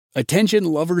Attention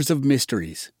lovers of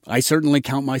mysteries. I certainly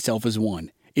count myself as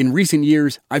one. In recent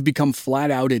years, I've become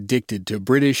flat out addicted to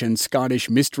British and Scottish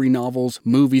mystery novels,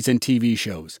 movies, and TV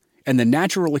shows. And the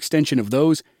natural extension of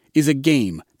those is a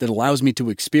game that allows me to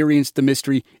experience the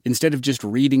mystery instead of just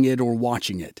reading it or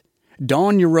watching it.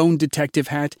 Don your own detective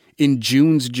hat in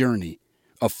June's Journey,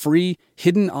 a free,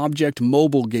 hidden object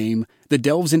mobile game that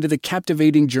delves into the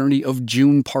captivating journey of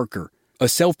June Parker, a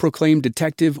self-proclaimed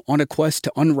detective on a quest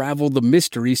to unravel the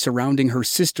mystery surrounding her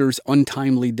sister's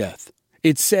untimely death.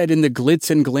 It's set in the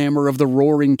glitz and glamour of the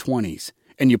Roaring '20s,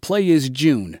 and you play as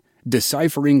June,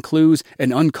 deciphering clues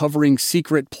and uncovering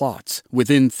secret plots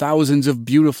within thousands of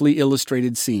beautifully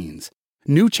illustrated scenes.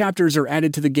 New chapters are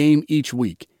added to the game each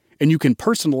week, and you can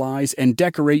personalize and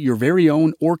decorate your very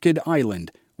own Orchid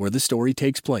Island, where the story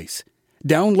takes place.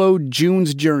 Download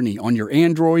June's Journey on your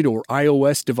Android or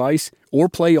iOS device, or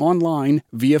play online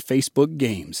via Facebook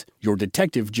Games. Your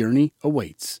detective journey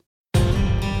awaits.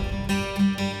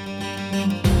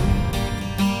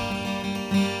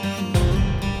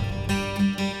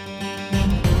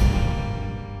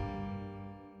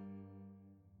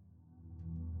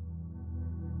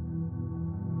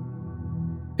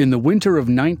 In the winter of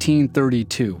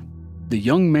 1932, the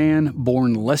young man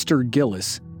born Lester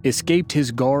Gillis escaped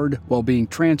his guard while being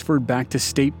transferred back to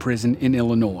state prison in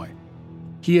Illinois.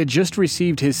 He had just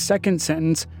received his second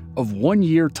sentence of 1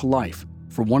 year to life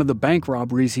for one of the bank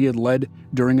robberies he had led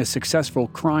during a successful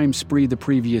crime spree the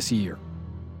previous year.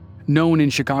 Known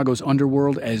in Chicago's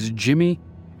underworld as Jimmy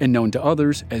and known to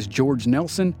others as George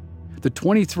Nelson, the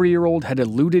 23-year-old had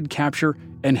eluded capture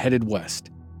and headed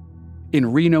west.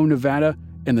 In Reno, Nevada,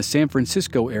 and the San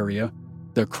Francisco area,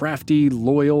 the crafty,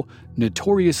 loyal,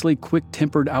 notoriously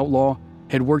quick-tempered outlaw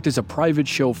had worked as a private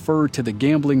chauffeur to the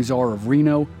gambling czar of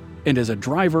Reno and as a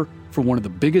driver for one of the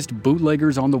biggest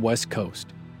bootleggers on the West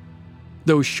Coast.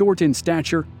 Though short in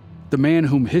stature, the man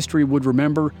whom history would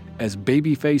remember as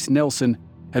Babyface Nelson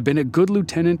had been a good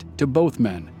lieutenant to both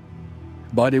men.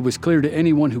 But it was clear to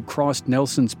anyone who crossed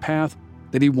Nelson's path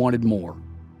that he wanted more.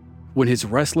 When his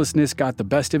restlessness got the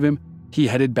best of him, he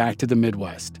headed back to the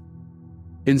Midwest.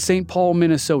 In St. Paul,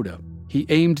 Minnesota, he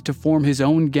aimed to form his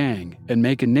own gang and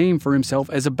make a name for himself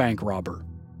as a bank robber.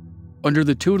 Under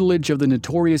the tutelage of the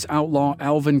notorious outlaw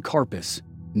Alvin Karpis,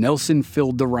 Nelson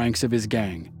filled the ranks of his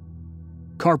gang.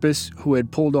 Karpis, who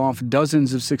had pulled off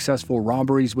dozens of successful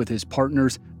robberies with his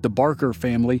partners, the Barker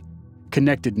family,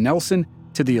 connected Nelson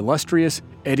to the illustrious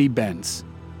Eddie Bentz.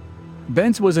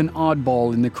 Bentz was an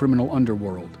oddball in the criminal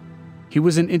underworld. He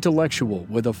was an intellectual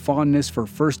with a fondness for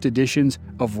first editions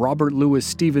of Robert Louis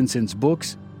Stevenson's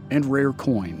books and rare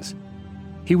coins.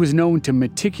 He was known to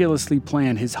meticulously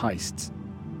plan his heists.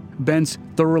 Bentz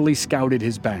thoroughly scouted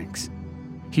his banks.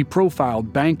 He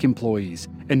profiled bank employees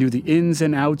and knew the ins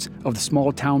and outs of the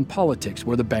small-town politics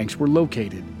where the banks were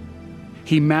located.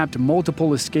 He mapped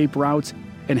multiple escape routes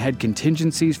and had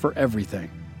contingencies for everything.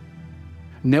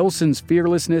 Nelson's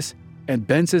fearlessness and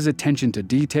Bentz's attention to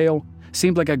detail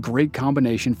seemed like a great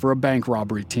combination for a bank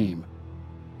robbery team.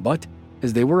 But,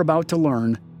 as they were about to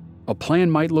learn, a plan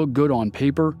might look good on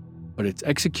paper, but its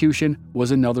execution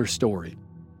was another story.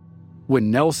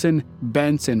 When Nelson,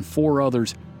 Bentz, and 4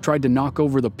 others tried to knock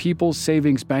over the People's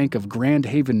Savings Bank of Grand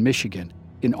Haven, Michigan,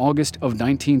 in August of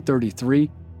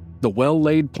 1933, the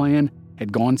well-laid plan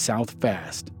had gone south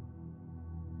fast.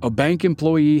 A bank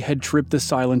employee had tripped the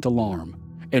silent alarm,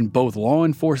 and both law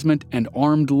enforcement and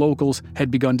armed locals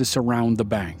had begun to surround the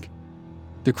bank.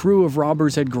 The crew of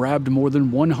robbers had grabbed more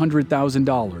than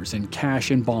 $100,000 in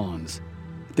cash and bonds.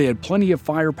 They had plenty of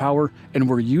firepower and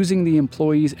were using the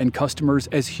employees and customers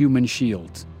as human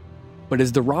shields. But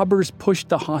as the robbers pushed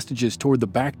the hostages toward the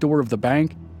back door of the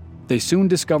bank, they soon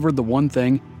discovered the one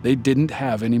thing they didn't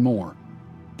have anymore: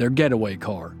 their getaway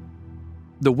car.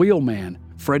 The wheelman,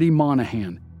 Freddie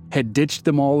Monahan, had ditched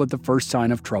them all at the first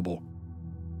sign of trouble.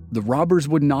 The robbers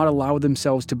would not allow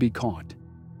themselves to be caught,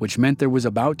 which meant there was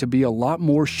about to be a lot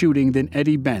more shooting than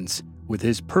Eddie Bentz, with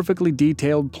his perfectly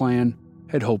detailed plan,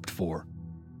 had hoped for.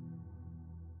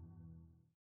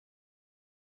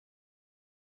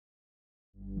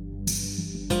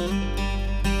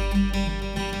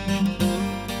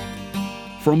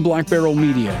 From Black Barrel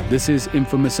Media, this is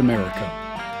Infamous America.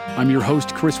 I'm your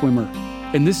host, Chris Wimmer,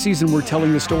 and this season we're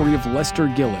telling the story of Lester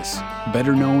Gillis,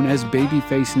 better known as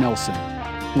Babyface Nelson,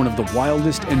 one of the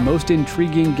wildest and most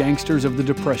intriguing gangsters of the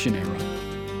Depression era.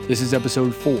 This is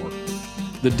episode 4,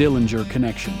 The Dillinger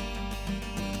Connection.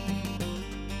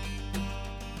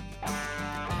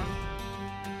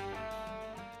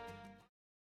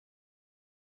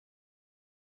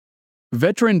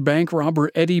 Veteran bank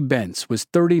robber Eddie Bentz was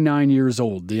 39 years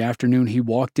old the afternoon he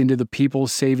walked into the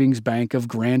People's Savings Bank of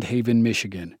Grand Haven,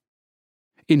 Michigan.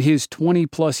 In his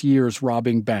 20-plus years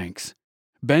robbing banks,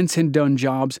 Bentz had done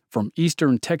jobs from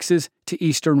eastern Texas to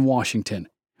eastern Washington,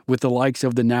 with the likes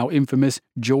of the now infamous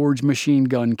George Machine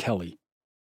Gun Kelly.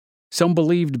 Some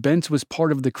believed Bentz was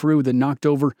part of the crew that knocked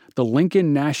over the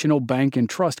Lincoln National Bank and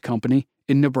Trust Company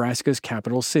in Nebraska's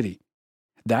capital city.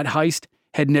 That heist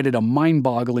had netted a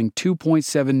mind-boggling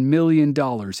 $2.7 million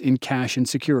in cash and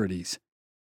securities.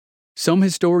 Some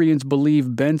historians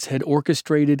believe Bentz had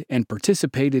orchestrated and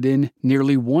participated in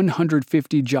nearly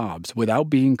 150 jobs without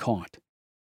being caught.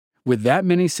 With that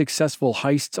many successful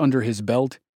heists under his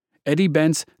belt, Eddie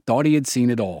Bentz thought he had seen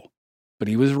it all, but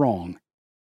he was wrong.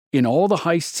 In all the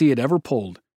heists he had ever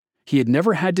pulled, he had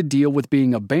never had to deal with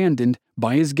being abandoned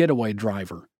by his getaway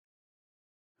driver.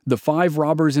 The 5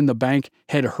 robbers in the bank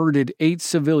had herded 8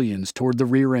 civilians toward the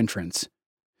rear entrance.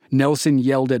 Nelson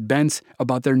yelled at Bentz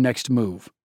about their next move.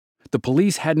 The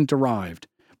police hadn't arrived,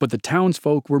 but the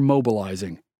townsfolk were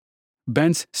mobilizing.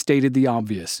 Bentz stated the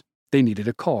obvious: they needed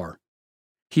a car.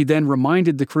 He then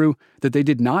reminded the crew that they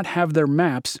did not have their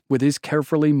maps with his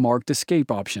carefully marked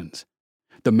escape options.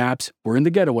 The maps were in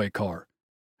the getaway car.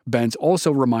 Bentz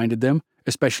also reminded them,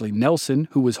 especially Nelson,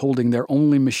 who was holding their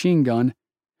only machine gun,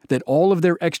 that all of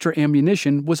their extra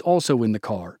ammunition was also in the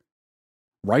car.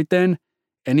 Right then,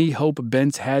 any hope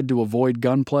Bentz had to avoid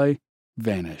gunplay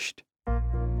vanished.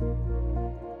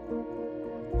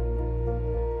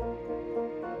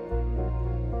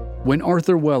 When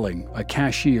Arthur Welling, a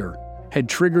cashier, had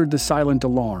triggered the silent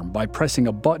alarm by pressing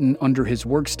a button under his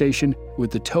workstation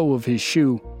with the toe of his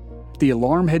shoe, the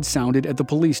alarm had sounded at the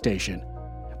police station,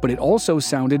 but it also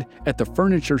sounded at the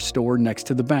furniture store next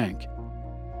to the bank.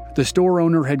 The store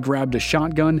owner had grabbed a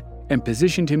shotgun and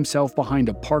positioned himself behind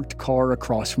a parked car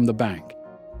across from the bank.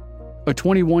 A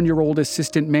 21-year-old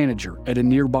assistant manager at a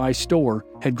nearby store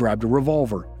had grabbed a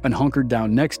revolver and hunkered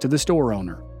down next to the store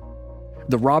owner.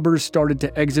 The robbers started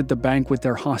to exit the bank with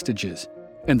their hostages,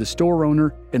 and the store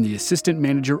owner and the assistant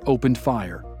manager opened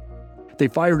fire. They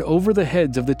fired over the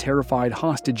heads of the terrified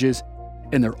hostages,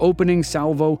 and their opening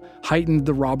salvo heightened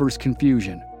the robbers'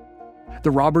 confusion. The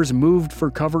robbers moved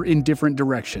for cover in different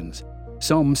directions,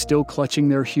 some still clutching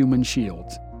their human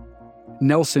shields.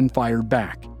 Nelson fired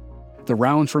back. The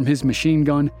rounds from his machine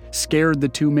gun scared the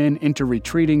 2 men into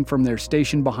retreating from their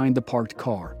station behind the parked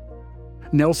car.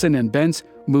 Nelson and Bentz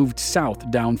moved south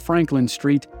down Franklin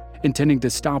Street, intending to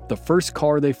stop the first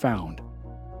car they found.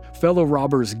 Fellow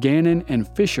robbers Gannon and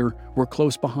Fisher were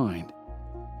close behind.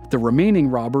 The remaining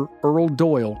robber, Earl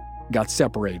Doyle, got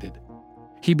separated.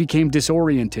 He became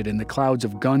disoriented in the clouds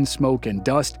of gun smoke and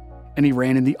dust, and he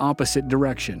ran in the opposite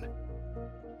direction.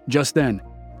 Just then,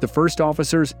 the first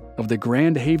officers of the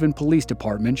Grand Haven Police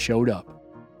Department showed up.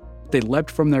 They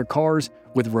leapt from their cars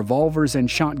with revolvers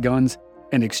and shotguns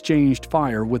and exchanged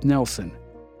fire with Nelson.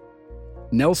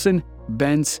 Nelson,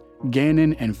 Bentz,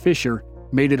 Gannon, and Fisher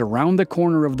made it around the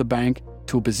corner of the bank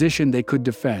to a position they could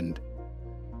defend.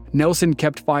 Nelson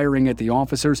kept firing at the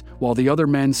officers while the other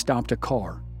men stopped a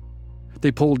car.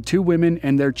 They pulled 2 women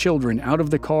and their children out of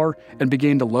the car and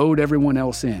began to load everyone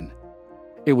else in.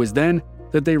 It was then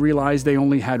that they realized they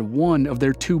only had 1 of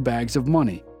their 2 bags of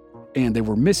money, and they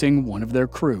were missing one of their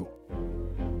crew.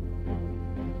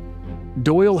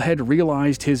 Doyle had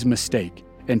realized his mistake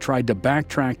and tried to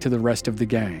backtrack to the rest of the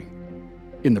gang.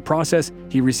 In the process,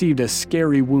 he received a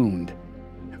scary wound.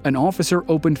 An officer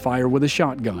opened fire with a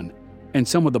shotgun, and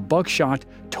some of the buckshot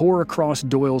tore across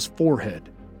Doyle's forehead.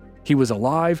 He was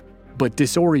alive, but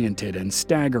disoriented and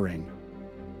staggering.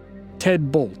 Ted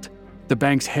Bolt, the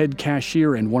bank's head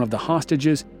cashier and one of the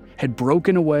hostages, had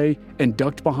broken away and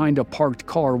ducked behind a parked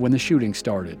car when the shooting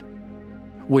started.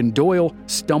 When Doyle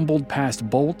stumbled past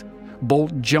Bolt,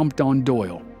 Bolt jumped on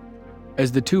Doyle.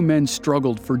 As the 2 men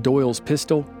struggled for Doyle's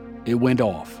pistol, it went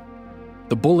off.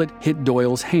 The bullet hit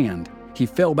Doyle's hand. He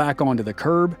fell back onto the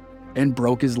curb and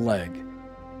broke his leg.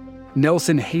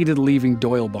 Nelson hated leaving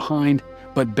Doyle behind,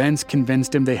 but Bentz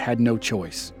convinced him they had no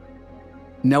choice.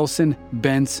 Nelson,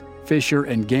 Bentz, Fisher,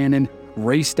 and Gannon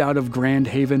raced out of Grand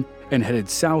Haven and headed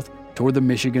south toward the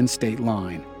Michigan state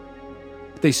line.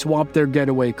 They swapped their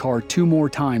getaway car 2 more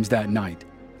times that night,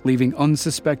 leaving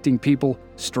unsuspecting people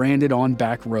stranded on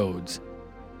back roads.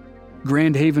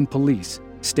 Grand Haven police,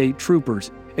 state troopers,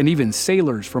 and even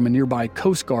sailors from a nearby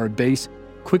Coast Guard base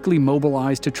quickly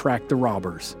mobilized to track the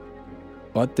robbers.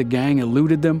 But the gang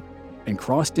eluded them and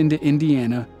crossed into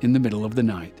Indiana in the middle of the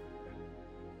night.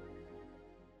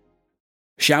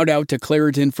 Shout out to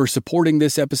Claritin for supporting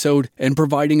this episode and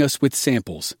providing us with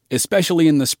samples, especially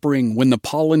in the spring when the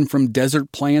pollen from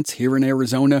desert plants here in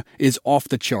Arizona is off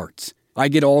the charts. I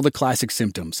get all the classic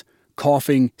symptoms: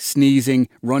 coughing, sneezing,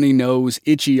 runny nose,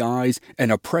 itchy eyes,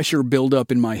 and a pressure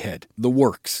buildup in my head. The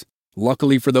works.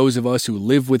 Luckily for those of us who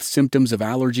live with symptoms of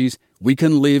allergies, we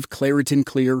can live Claritin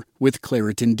Clear with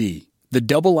Claritin D. The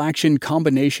double-action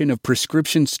combination of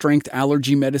prescription-strength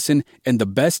allergy medicine and the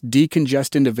best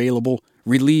decongestant available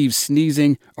relieves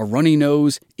sneezing, a runny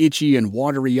nose, itchy and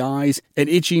watery eyes, an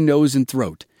itchy nose and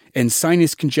throat, and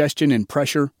sinus congestion and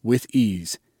pressure with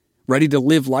ease. Ready to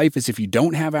live life as if you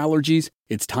don't have allergies?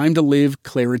 It's time to live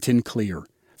Claritin Clear.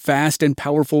 Fast and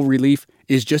powerful relief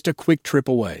is just a quick trip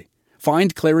away.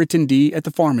 Find Claritin D at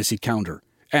the pharmacy counter.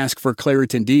 Ask for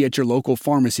Claritin D at your local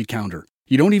pharmacy counter.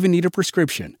 You don't even need a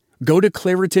prescription. Go to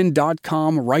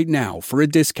Claritin.com right now for a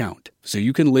discount so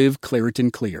you can live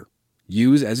Claritin Clear.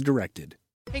 Use as directed.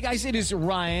 Hey guys, it is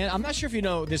Ryan. I'm not sure if you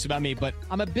know this about me, but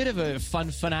I'm a bit of a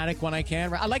fun fanatic when I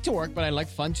can. I like to work, but I like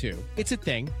fun too. It's a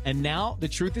thing. And now the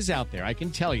truth is out there. I can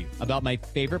tell you about my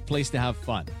favorite place to have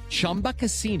fun. Chumba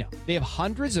Casino. They have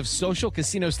hundreds of social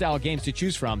casino style games to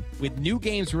choose from with new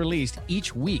games released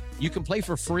each week. You can play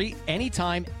for free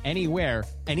anytime, anywhere.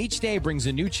 And each day brings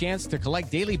a new chance to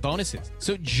collect daily bonuses.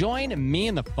 So join me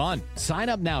in the fun. Sign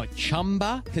up now at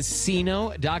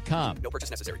ChumbaCasino.com. No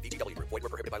purchase necessary. VGW Group. Void where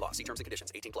prohibited by law. See terms and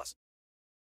conditions. 18+.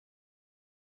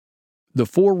 The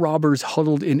four robbers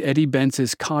huddled in Eddie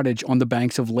Bentz's cottage on the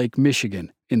banks of Lake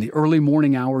Michigan in the early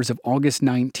morning hours of August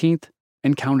 19th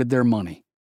and counted their money.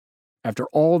 After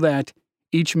all that,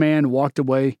 each man walked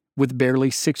away with barely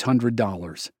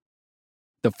 $600.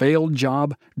 The failed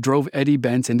job drove Eddie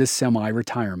Bentz into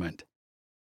semi-retirement.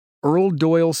 Earl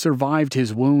Doyle survived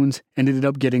his wounds and ended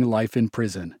up getting life in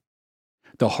prison.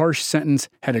 The harsh sentence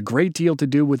had a great deal to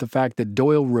do with the fact that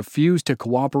Doyle refused to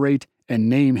cooperate and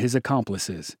name his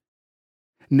accomplices.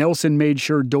 Nelson made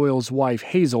sure Doyle's wife,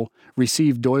 Hazel,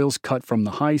 received Doyle's cut from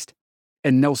the heist,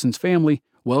 and Nelson's family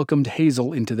welcomed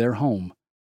Hazel into their home.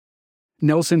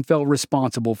 Nelson felt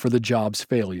responsible for the job's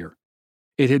failure.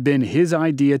 It had been his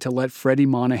idea to let Freddie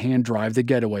Monahan drive the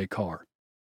getaway car.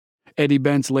 Eddie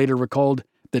Bentz later recalled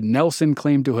that Nelson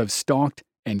claimed to have stalked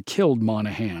and killed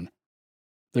Monahan.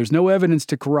 There's no evidence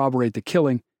to corroborate the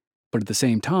killing, but at the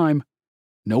same time,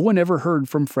 no one ever heard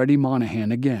from Freddie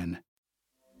Monahan again.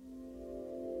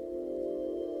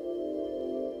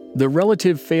 The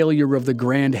relative failure of the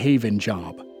Grand Haven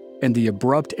job and the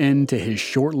abrupt end to his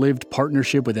short-lived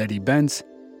partnership with Eddie Bentz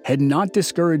had not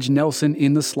discouraged Nelson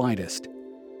in the slightest.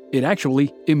 It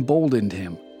actually emboldened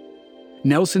him.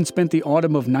 Nelson spent the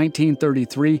autumn of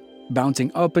 1933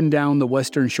 bouncing up and down the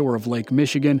western shore of Lake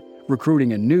Michigan,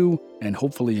 recruiting a new and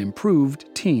hopefully improved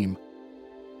team.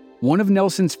 One of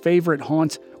Nelson's favorite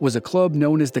haunts was a club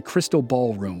known as the Crystal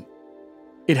Ballroom.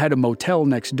 It had a motel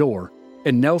next door,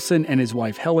 and Nelson and his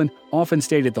wife Helen often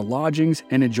stayed at the lodgings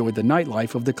and enjoyed the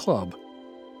nightlife of the club.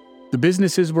 The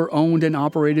businesses were owned and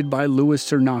operated by Louis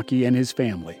Cernacki and his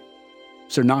family.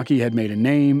 Cernacki had made a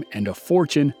name and a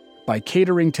fortune by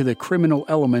catering to the criminal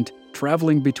element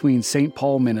traveling between St.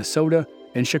 Paul, Minnesota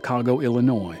and Chicago,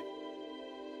 Illinois.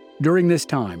 During this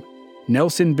time,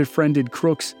 Nelson befriended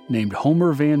crooks named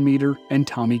Homer Van Meter and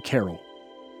Tommy Carroll.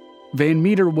 Van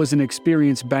Meter was an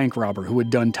experienced bank robber who had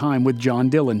done time with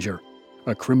John Dillinger,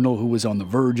 a criminal who was on the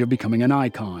verge of becoming an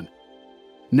icon.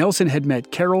 Nelson had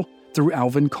met Carroll through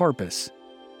Alvin Karpis.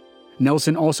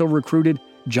 Nelson also recruited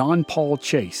John Paul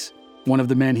Chase, one of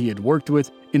the men he had worked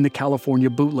with in the California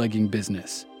bootlegging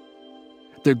business.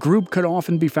 The group could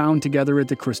often be found together at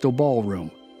the Crystal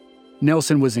Ballroom.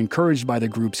 Nelson was encouraged by the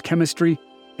group's chemistry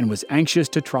and was anxious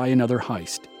to try another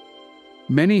heist.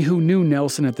 Many who knew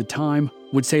Nelson at the time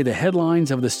would say the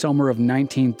headlines of the summer of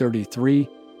 1933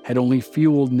 had only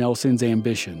fueled Nelson's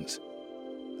ambitions.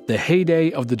 The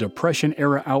heyday of the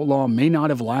Depression-era outlaw may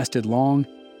not have lasted long,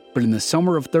 but in the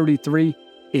summer of '33,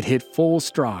 it hit full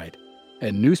stride,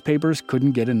 and newspapers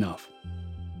couldn't get enough.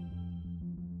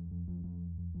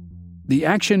 The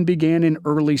action began in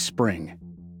early spring.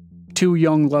 Two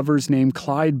young lovers named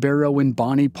Clyde Barrow and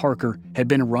Bonnie Parker had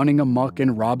been running amok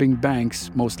and robbing banks,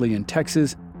 mostly in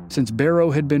Texas, since Barrow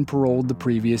had been paroled the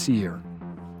previous year.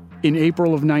 In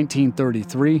April of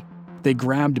 1933, they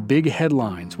grabbed big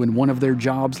headlines when one of their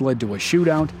jobs led to a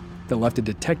shootout that left a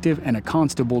detective and a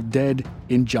constable dead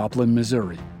in Joplin,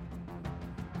 Missouri.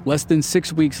 Less than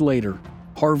 6 weeks later,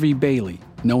 Harvey Bailey,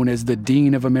 known as the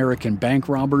Dean of American Bank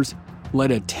Robbers,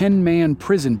 led a 10-man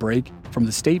prison break from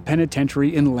the state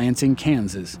penitentiary in Lansing,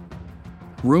 Kansas.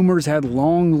 Rumors had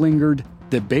long lingered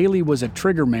that Bailey was a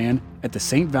triggerman at the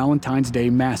St. Valentine's Day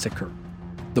Massacre.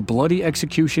 the bloody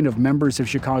execution of members of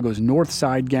Chicago's North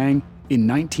Side Gang in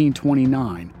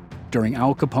 1929 during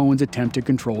Al Capone's attempt to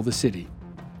control the city.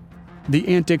 The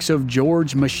antics of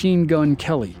George Machine Gun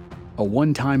Kelly, a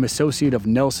one-time associate of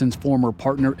Nelson's former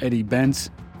partner Eddie Bentz,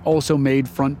 also made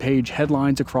front-page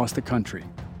headlines across the country.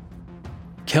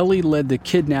 Kelly led the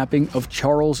kidnapping of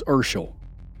Charles Urschel.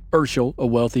 Urschel, a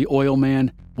wealthy oil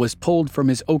man, was pulled from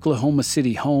his Oklahoma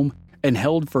City home and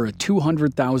held for a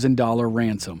 $200,000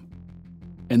 ransom.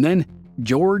 And then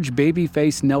George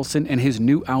Babyface Nelson and his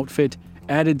new outfit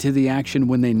added to the action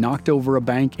when they knocked over a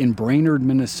bank in Brainerd,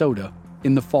 Minnesota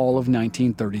in the fall of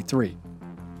 1933.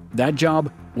 That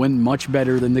job went much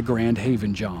better than the Grand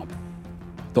Haven job.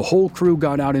 The whole crew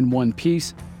got out in one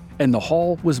piece, and the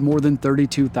haul was more than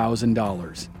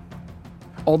 $32,000.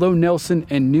 Although Nelson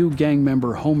and new gang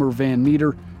member Homer Van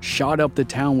Meter shot up the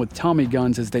town with Tommy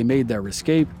guns as they made their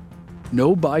escape,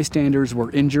 no bystanders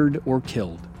were injured or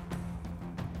killed.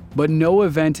 But no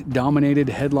event dominated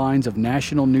headlines of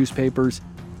national newspapers,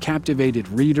 captivated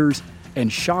readers,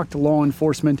 and shocked law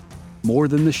enforcement more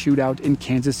than the shootout in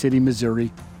Kansas City,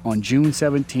 Missouri on June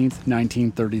 17,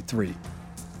 1933.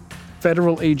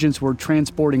 Federal agents were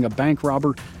transporting a bank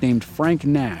robber named Frank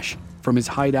Nash from his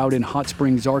hideout in Hot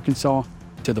Springs, Arkansas,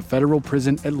 to the federal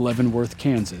prison at Leavenworth,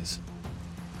 Kansas.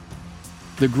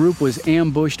 The group was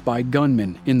ambushed by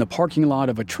gunmen in the parking lot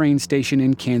of a train station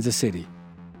in Kansas City.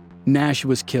 Nash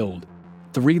was killed,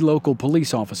 3 local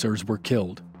police officers were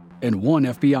killed, and 1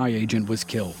 FBI agent was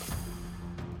killed.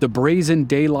 The brazen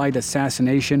daylight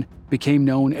assassination became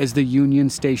known as the Union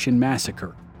Station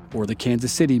Massacre, or the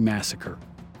Kansas City Massacre.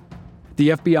 The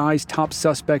FBI's top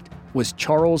suspect was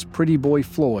Charles Pretty Boy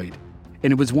Floyd,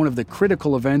 and it was one of the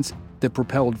critical events that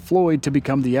propelled Floyd to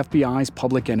become the FBI's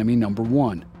public enemy number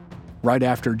 1, right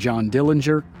after John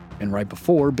Dillinger and right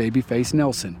before Babyface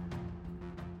Nelson.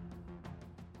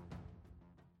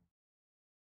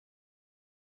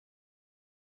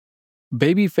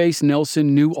 Babyface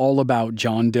Nelson knew all about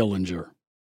John Dillinger.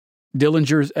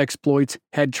 Dillinger's exploits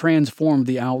had transformed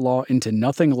the outlaw into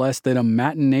nothing less than a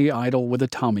matinee idol with a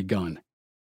Tommy gun.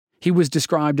 He was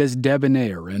described as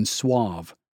debonair and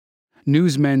suave.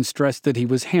 Newsmen stressed that he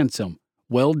was handsome,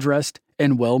 well-dressed,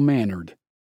 and well-mannered.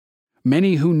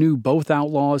 Many who knew both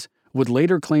outlaws would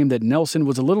later claim that Nelson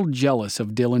was a little jealous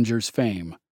of Dillinger's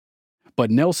fame.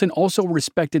 But Nelson also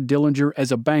respected Dillinger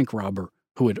as a bank robber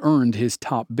who had earned his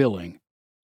top billing.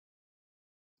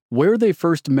 Where they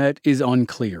first met is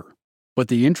unclear, but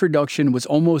the introduction was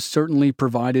almost certainly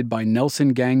provided by Nelson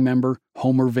gang member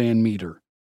Homer Van Meter.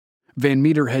 Van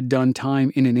Meter had done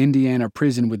time in an Indiana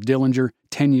prison with Dillinger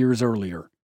 10 years earlier.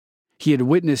 He had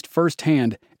witnessed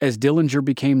firsthand as Dillinger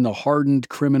became the hardened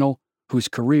criminal whose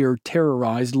career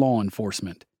terrorized law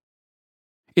enforcement.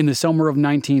 In the summer of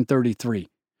 1933,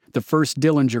 the first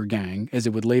Dillinger gang, as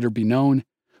it would later be known,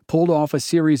 pulled off a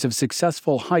series of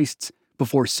successful heists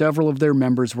before several of their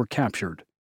members were captured.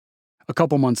 A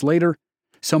couple months later,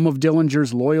 some of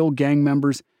Dillinger's loyal gang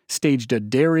members staged a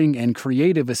daring and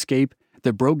creative escape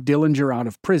that broke Dillinger out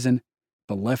of prison,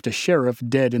 but left a sheriff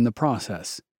dead in the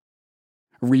process.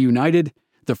 Reunited,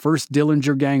 the first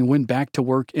Dillinger gang went back to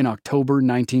work in October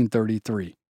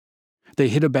 1933. They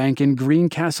hit a bank in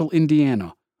Greencastle,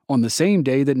 Indiana, on the same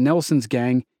day that Nelson's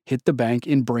gang hit the bank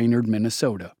in Brainerd,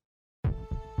 Minnesota.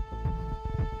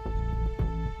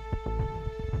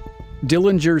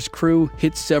 Dillinger's crew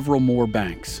hit several more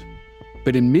banks,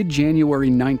 but in mid-January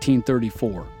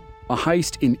 1934, a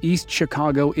heist in East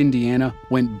Chicago, Indiana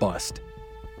went bust.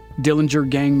 Dillinger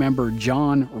gang member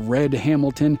John "Red"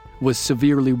 Hamilton was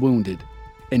severely wounded,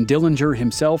 and Dillinger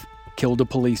himself killed a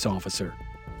police officer.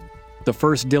 The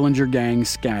first Dillinger gang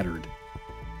scattered.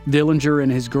 Dillinger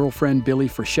and his girlfriend Billie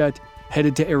Frechette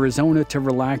headed to Arizona to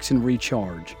relax and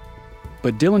recharge.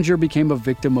 But Dillinger became a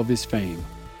victim of his fame.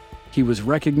 He was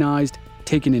recognized,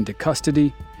 taken into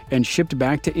custody, and shipped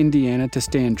back to Indiana to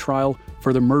stand trial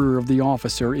for the murder of the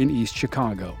officer in East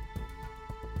Chicago.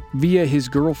 Via his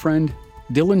girlfriend,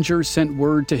 Dillinger sent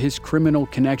word to his criminal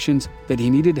connections that he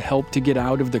needed help to get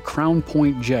out of the Crown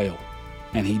Point jail,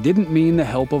 and he didn't mean the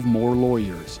help of more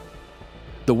lawyers.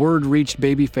 The word reached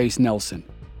Babyface Nelson,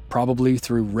 probably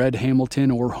through Red Hamilton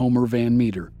or Homer Van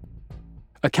Meter.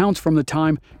 Accounts from the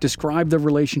time describe the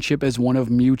relationship as one of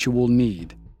mutual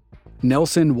need.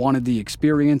 Nelson wanted the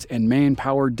experience and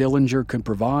manpower Dillinger could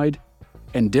provide,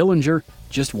 and Dillinger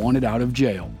just wanted out of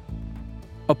jail.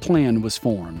 A plan was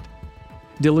formed.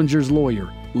 Dillinger's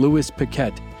lawyer, Louis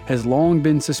Paquette, has long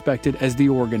been suspected as the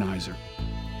organizer.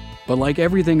 But like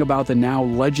everything about the now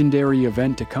legendary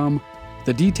event to come,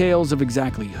 the details of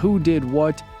exactly who did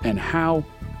what and how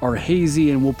are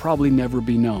hazy and will probably never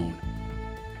be known.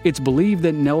 It's believed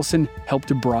that Nelson helped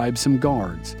to bribe some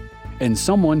guards, and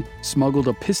someone smuggled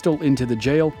a pistol into the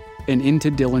jail and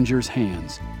into Dillinger's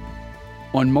hands.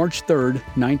 On March 3,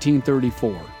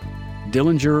 1934,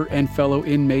 Dillinger and fellow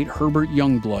inmate Herbert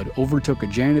Youngblood overtook a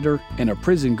janitor and a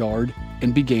prison guard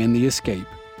and began the escape.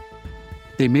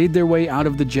 They made their way out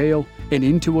of the jail and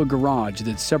into a garage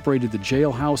that separated the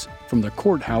jailhouse from the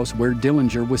courthouse where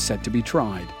Dillinger was set to be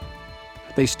tried.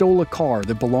 They stole a car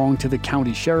that belonged to the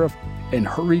county sheriff and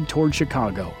hurried toward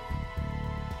Chicago.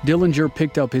 Dillinger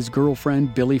picked up his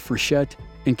girlfriend, Billie Frechette,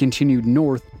 and continued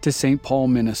north to St. Paul,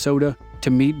 Minnesota, to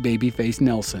meet Babyface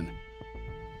Nelson.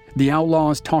 The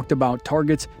outlaws talked about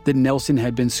targets that Nelson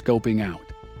had been scoping out.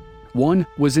 One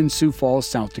was in Sioux Falls,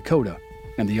 South Dakota,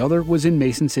 and the other was in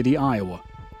Mason City, Iowa.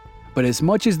 But as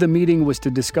much as the meeting was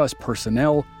to discuss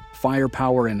personnel,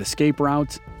 firepower, and escape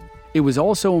routes, it was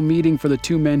also a meeting for the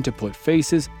two men to put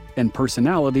faces and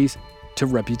personalities to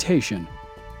reputation.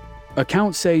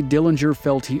 Accounts say Dillinger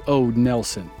felt he owed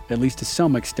Nelson, at least to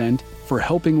some extent, for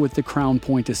helping with the Crown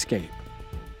Point escape.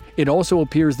 It also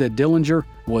appears that Dillinger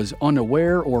was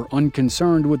unaware or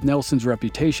unconcerned with Nelson's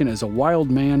reputation as a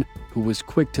wild man who was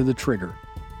quick to the trigger.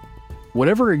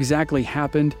 Whatever exactly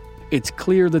happened, it's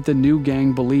clear that the new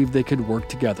gang believed they could work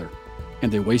together,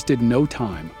 and they wasted no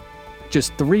time.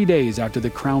 Just 3 days after the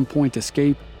Crown Point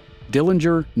escape,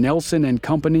 Dillinger, Nelson, and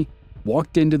company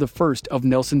walked into the first of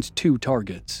Nelson's 2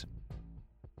 targets.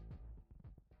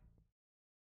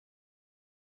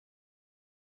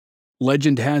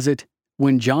 Legend has it,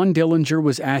 when John Dillinger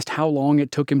was asked how long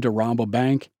it took him to rob a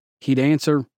bank, he'd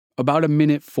answer, about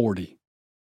 1:40.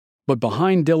 But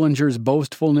behind Dillinger's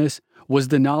boastfulness was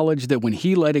the knowledge that when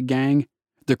he led a gang,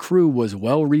 the crew was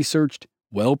well-researched,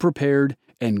 well-prepared,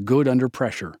 and good under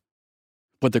pressure.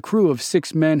 But the crew of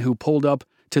 6 men who pulled up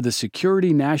to the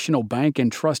Security National Bank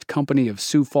and Trust Company of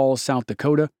Sioux Falls, South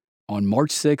Dakota, on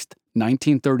March 6,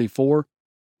 1934,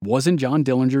 wasn't John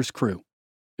Dillinger's crew.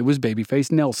 It was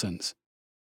Babyface Nelson's.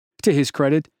 To his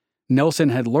credit, Nelson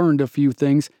had learned a few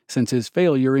things since his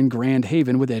failure in Grand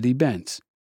Haven with Eddie Bentz.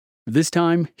 This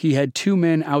time, he had 2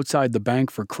 men outside the bank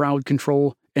for crowd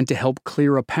control and to help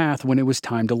clear a path when it was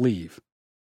time to leave.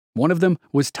 One of them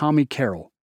was Tommy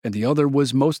Carroll, and the other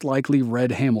was most likely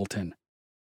Red Hamilton.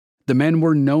 The men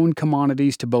were known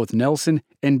commodities to both Nelson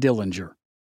and Dillinger.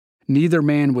 Neither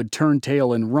man would turn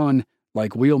tail and run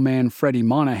like wheelman Freddie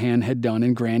Monahan had done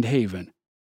in Grand Haven.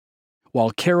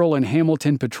 While Carroll and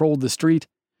Hamilton patrolled the street,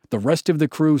 the rest of the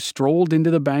crew strolled into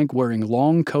the bank wearing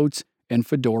long coats and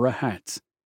fedora hats.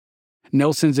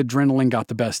 Nelson's adrenaline got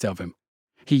the best of him.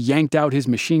 He yanked out his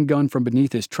machine gun from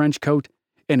beneath his trench coat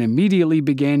and immediately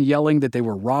began yelling that they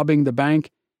were robbing the bank,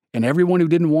 and everyone who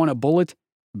didn't want a bullet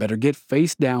better get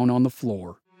face down on the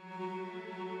floor.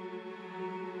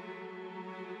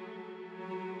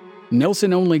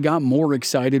 Nelson only got more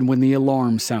excited when the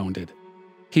alarm sounded.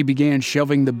 He began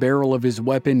shoving the barrel of his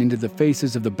weapon into the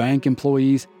faces of the bank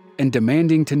employees and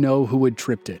demanding to know who had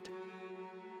tripped it.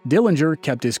 Dillinger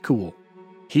kept his cool.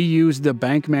 He used the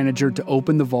bank manager to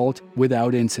open the vault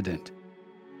without incident.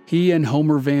 He and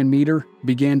Homer Van Meter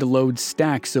began to load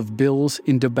stacks of bills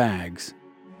into bags.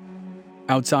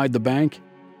 Outside the bank,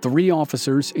 3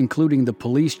 officers, including the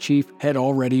police chief, had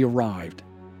already arrived.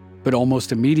 But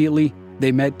almost immediately,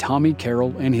 they met Tommy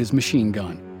Carroll and his machine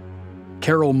gun.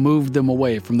 Carroll moved them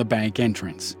away from the bank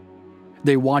entrance.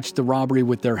 They watched the robbery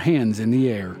with their hands in the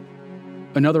air.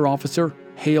 Another officer,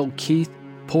 Hale Keith,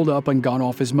 pulled up and got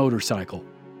off his motorcycle.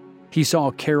 He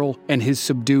saw Carroll and his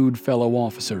subdued fellow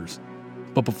officers.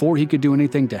 But before he could do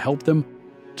anything to help them,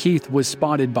 Keith was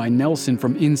spotted by Nelson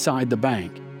from inside the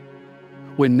bank.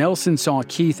 When Nelson saw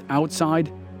Keith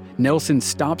outside, Nelson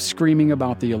stopped screaming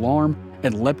about the alarm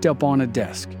and leapt up on a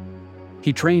desk.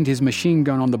 He trained his machine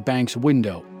gun on the bank's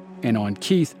window, and on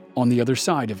Keith on the other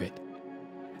side of it.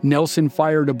 Nelson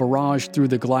fired a barrage through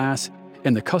the glass,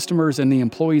 and the customers and the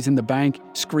employees in the bank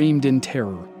screamed in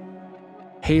terror.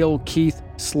 Hale Keith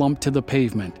slumped to the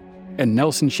pavement, and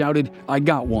Nelson shouted, "I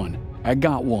got one! I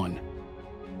got one!"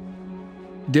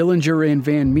 Dillinger and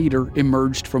Van Meter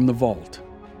emerged from the vault.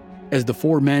 As the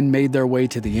 4 men made their way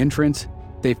to the entrance,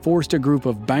 they forced a group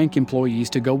of bank employees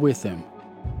to go with them.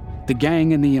 The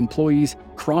gang and the employees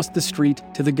crossed the street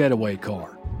to the getaway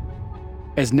car.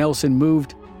 As Nelson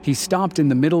moved, he stopped in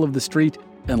the middle of the street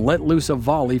and let loose a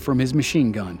volley from his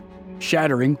machine gun,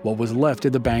 shattering what was left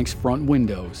of the bank's front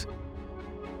windows.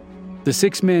 The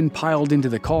 6 men piled into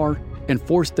the car and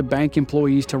forced the bank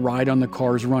employees to ride on the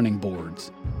car's running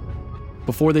boards.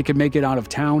 Before they could make it out of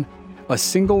town, a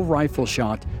single rifle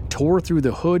shot tore through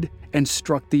the hood and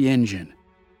struck the engine.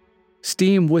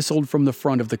 Steam whistled from the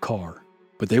front of the car,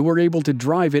 but they were able to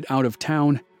drive it out of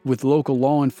town with local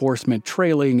law enforcement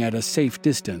trailing at a safe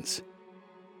distance.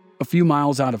 A few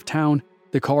miles out of town,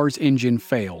 the car's engine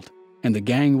failed, and the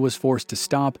gang was forced to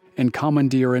stop and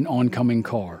commandeer an oncoming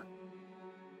car.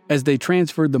 As they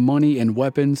transferred the money and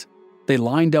weapons, they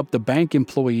lined up the bank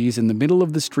employees in the middle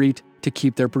of the street to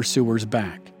keep their pursuers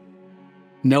back.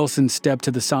 Nelson stepped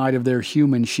to the side of their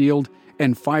human shield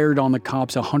and fired on the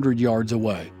cops 100 yards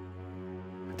away.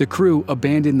 The crew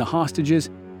abandoned the hostages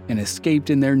and escaped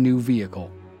in their new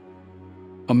vehicle.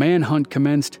 A manhunt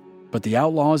commenced, but the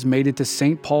outlaws made it to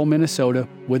St. Paul, Minnesota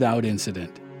without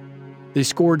incident. They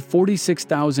scored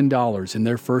 $46,000 in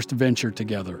their first venture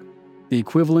together, the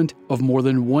equivalent of more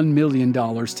than $1 million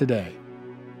today.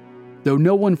 Though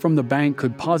no one from the bank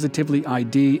could positively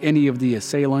ID any of the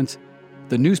assailants,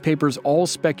 the newspapers all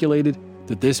speculated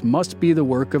that this must be the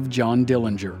work of John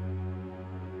Dillinger.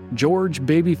 George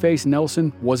Babyface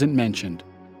Nelson wasn't mentioned,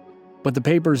 but the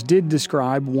papers did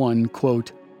describe one,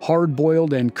 quote,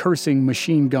 hard-boiled and cursing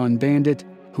machine gun bandit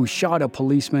who shot a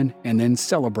policeman and then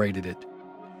celebrated it.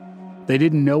 They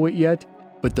didn't know it yet,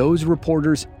 but those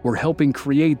reporters were helping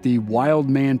create the wild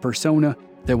man persona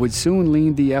that would soon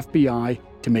lead the FBI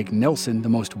to make Nelson the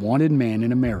most wanted man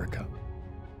in America.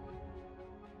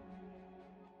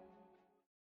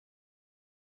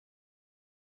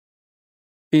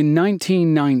 In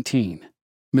 1919,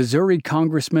 Missouri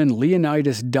Congressman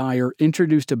Leonidas Dyer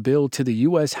introduced a bill to the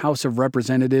U.S. House of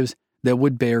Representatives that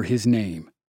would bear his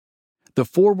name. The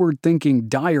forward-thinking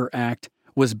Dyer Act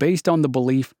was based on the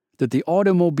belief that the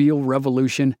automobile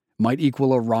revolution might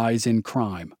equal a rise in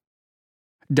crime.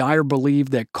 Dyer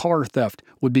believed that car theft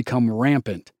would become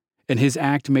rampant, and his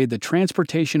act made the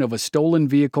transportation of a stolen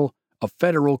vehicle a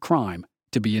federal crime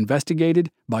to be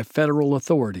investigated by federal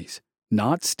authorities,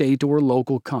 not state or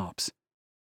local cops.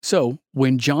 So,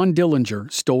 when John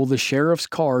Dillinger stole the sheriff's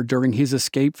car during his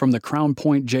escape from the Crown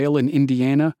Point jail in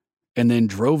Indiana and then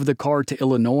drove the car to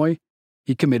Illinois,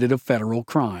 he committed a federal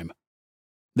crime.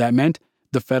 That meant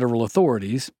the federal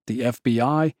authorities, the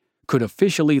FBI, could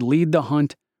officially lead the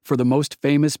hunt for the most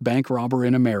famous bank robber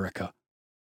in America.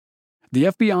 The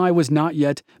FBI was not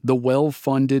yet the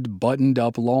well-funded,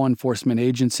 buttoned-up law enforcement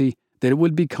agency that it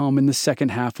would become in the second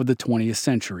half of the 20th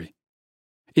century.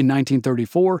 In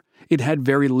 1934, it had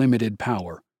very limited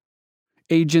power.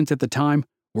 Agents at the time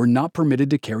were not permitted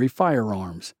to carry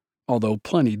firearms, although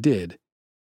plenty did.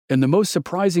 And the most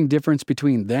surprising difference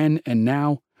between then and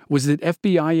now was that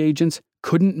FBI agents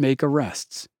couldn't make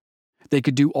arrests. They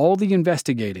could do all the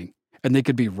investigating, and they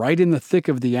could be right in the thick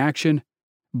of the action,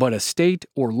 but a state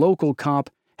or local cop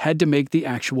had to make the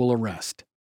actual arrest.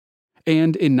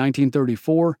 And in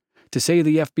 1934, to say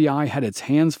the FBI had its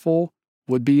hands full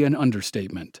would be an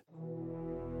understatement.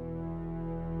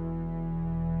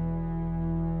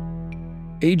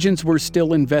 Agents were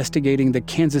still investigating the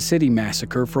Kansas City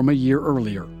massacre from a year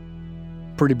earlier.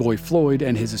 Pretty Boy Floyd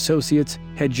and his associates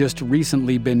had just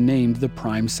recently been named the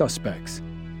prime suspects.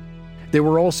 There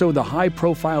were also the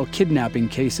high-profile kidnapping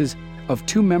cases of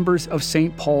two members of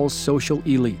St. Paul's social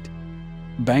elite,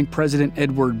 bank president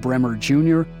Edward Bremer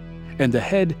Jr. and the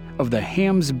head of the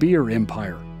Hamm's Beer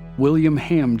Empire, William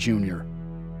Hamm Jr.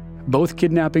 Both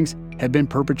kidnappings had been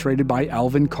perpetrated by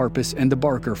Alvin Karpis and the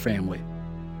Barker family.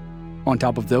 On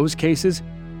top of those cases,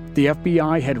 the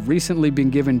FBI had recently been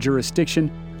given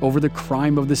jurisdiction over the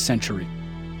crime of the century,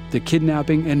 the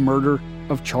kidnapping and murder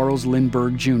of Charles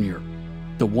Lindbergh Jr.,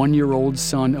 the one-year-old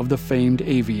son of the famed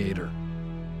aviator.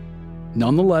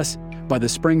 Nonetheless, by the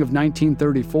spring of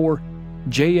 1934,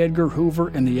 J. Edgar Hoover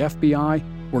and the FBI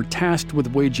were tasked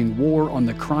with waging war on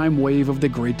the crime wave of the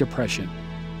Great Depression.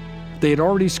 They had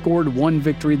already scored one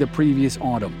victory the previous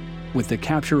autumn, with the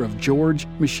capture of George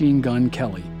 "Machine Gun"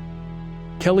 Kelly.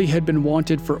 Kelly had been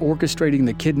wanted for orchestrating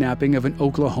the kidnapping of an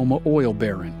Oklahoma oil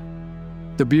baron.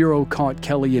 The Bureau caught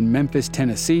Kelly in Memphis,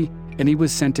 Tennessee, and he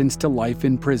was sentenced to life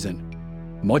in prison,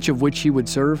 much of which he would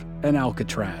serve at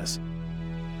Alcatraz.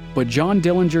 But John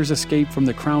Dillinger's escape from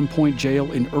the Crown Point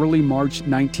jail in early March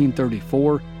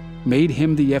 1934 made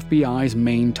him the FBI's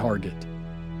main target.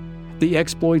 The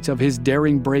exploits of his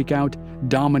daring breakout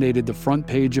dominated the front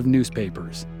page of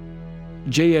newspapers.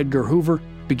 J. Edgar Hoover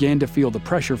began to feel the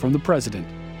pressure from the president,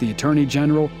 the attorney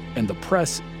general, and the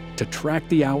press to track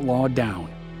the outlaw down.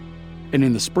 And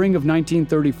in the spring of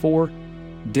 1934,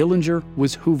 Dillinger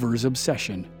was Hoover's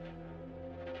obsession.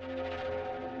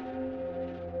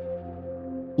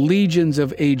 Legions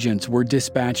of agents were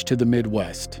dispatched to the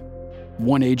Midwest.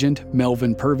 One agent,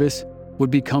 Melvin Purvis, would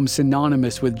become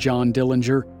synonymous with John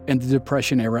Dillinger and the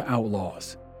Depression-era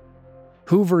outlaws.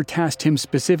 Hoover tasked him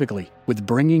specifically with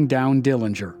bringing down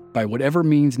Dillinger by whatever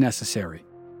means necessary.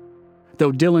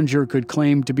 Though Dillinger could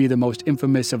claim to be the most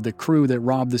infamous of the crew that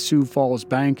robbed the Sioux Falls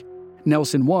Bank,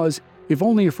 Nelson was, if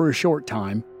only for a short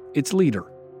time, its leader.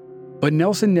 But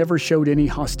Nelson never showed any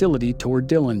hostility toward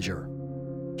Dillinger.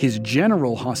 His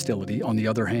general hostility, on the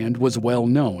other hand, was well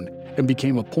known and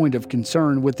became a point of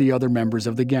concern with the other members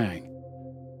of the gang.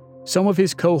 Some of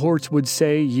his cohorts would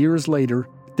say years later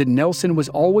that Nelson was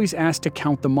always asked to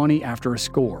count the money after a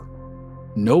score.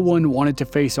 No one wanted to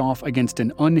face off against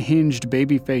an unhinged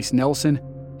babyface Nelson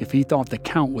if he thought the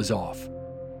count was off.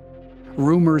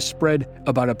 Rumors spread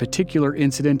about a particular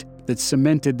incident that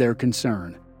cemented their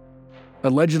concern.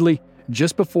 Allegedly,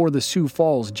 just before the Sioux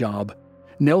Falls job,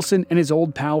 Nelson and his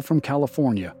old pal from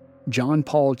California, John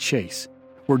Paul Chase,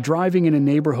 were driving in a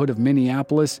neighborhood of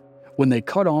Minneapolis when they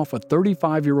cut off a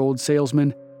 35-year-old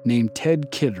salesman named Ted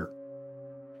Kidder.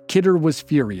 Kidder was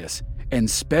furious and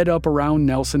sped up around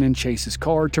Nelson and Chase's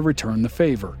car to return the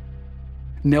favor.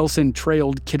 Nelson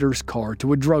trailed Kidder's car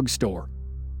to a drugstore.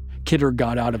 Kidder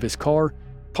got out of his car,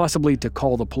 possibly to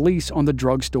call the police on the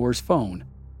drugstore's phone,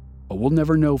 but we'll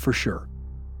never know for sure.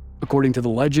 According to the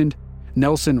legend,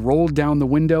 Nelson rolled down the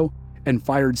window and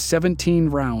fired 17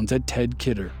 rounds at Ted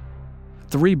Kidder.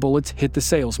 3 bullets hit the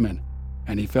salesman,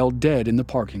 and he fell dead in the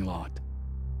parking lot.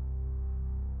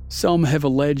 Some have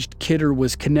alleged Kidder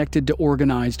was connected to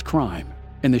organized crime,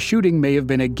 and the shooting may have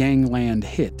been a gangland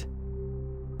hit.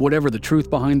 Whatever the truth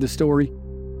behind the story,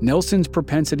 Nelson's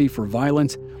propensity for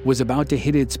violence was about to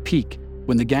hit its peak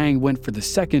when the gang went for the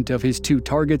second of his 2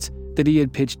 targets that he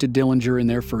had pitched to Dillinger in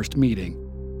their first meeting.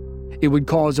 It would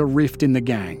cause a rift in the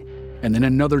gang, and then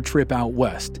another trip out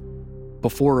west,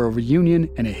 before a reunion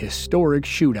and a historic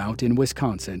shootout in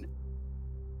Wisconsin.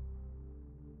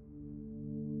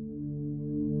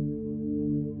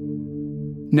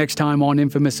 Next time on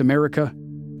Infamous America,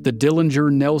 the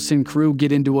Dillinger-Nelson crew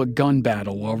get into a gun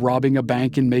battle while robbing a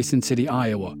bank in Mason City,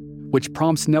 Iowa, which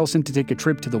prompts Nelson to take a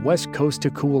trip to the West Coast to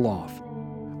cool off.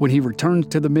 When he returns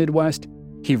to the Midwest,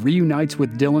 he reunites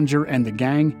with Dillinger and the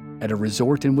gang at a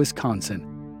resort in Wisconsin.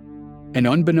 And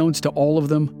unbeknownst to all of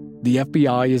them, the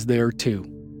FBI is there too,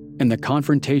 and the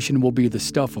confrontation will be the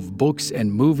stuff of books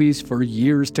and movies for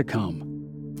years to come.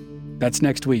 That's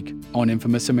next week on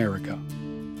Infamous America.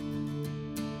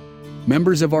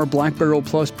 Members of our Black Barrel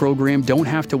Plus program don't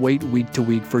have to wait week to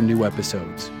week for new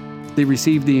episodes. They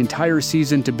receive the entire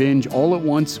season to binge all at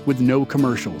once with no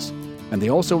commercials, and they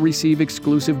also receive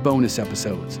exclusive bonus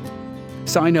episodes.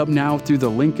 Sign up now through the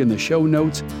link in the show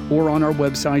notes or on our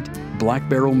website,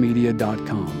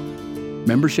 blackbarrelmedia.com.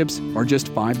 Memberships are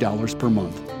just $5 per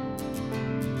month.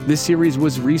 This series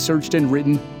was researched and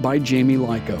written by Jamie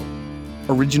Lyko.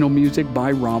 Original music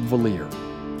by Rob Valier.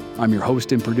 I'm your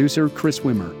host and producer, Chris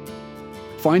Wimmer.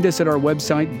 Find us at our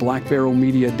website,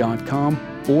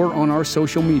 blackbarrelmedia.com, or on our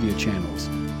social media channels.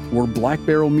 We're Black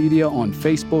Barrel Media on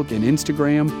Facebook and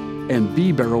Instagram, and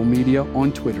B Barrel Media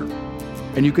on Twitter.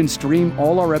 And you can stream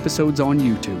all our episodes on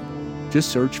YouTube. Just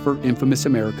search for Infamous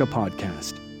America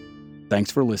Podcast. Thanks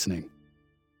for listening.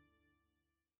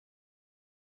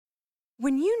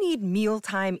 When you need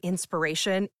mealtime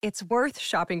inspiration, it's worth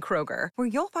shopping Kroger, where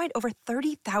you'll find over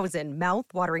 30,000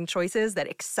 mouth-watering choices that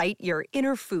excite your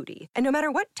inner foodie. And no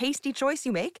matter what tasty choice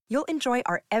you make, you'll enjoy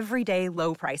our everyday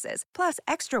low prices, plus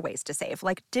extra ways to save,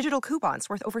 like digital coupons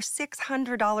worth over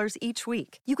 $600 each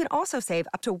week. You can also save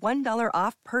up to $1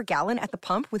 off per gallon at the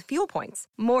pump with fuel points.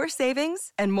 More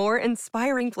savings and more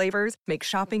inspiring flavors make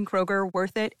shopping Kroger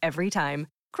worth it every time.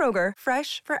 Kroger,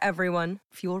 fresh for everyone.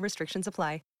 Fuel restrictions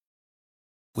apply.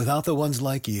 Without the ones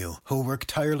like you, who work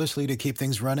tirelessly to keep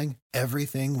things running,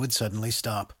 everything would suddenly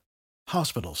stop.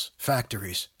 Hospitals,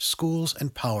 factories, schools,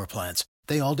 and power plants,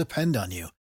 they all depend on you.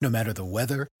 No matter the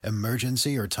weather,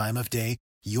 emergency, or time of day,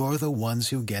 you're the ones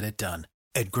who get it done.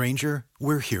 At Grainger,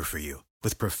 we're here for you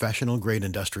with professional-grade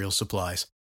industrial supplies.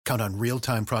 Count on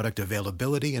real-time product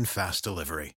availability and fast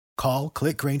delivery. Call,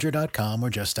 click Grainger.com, or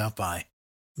just stop by.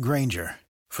 Grainger,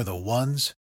 for the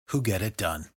ones who get it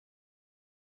done.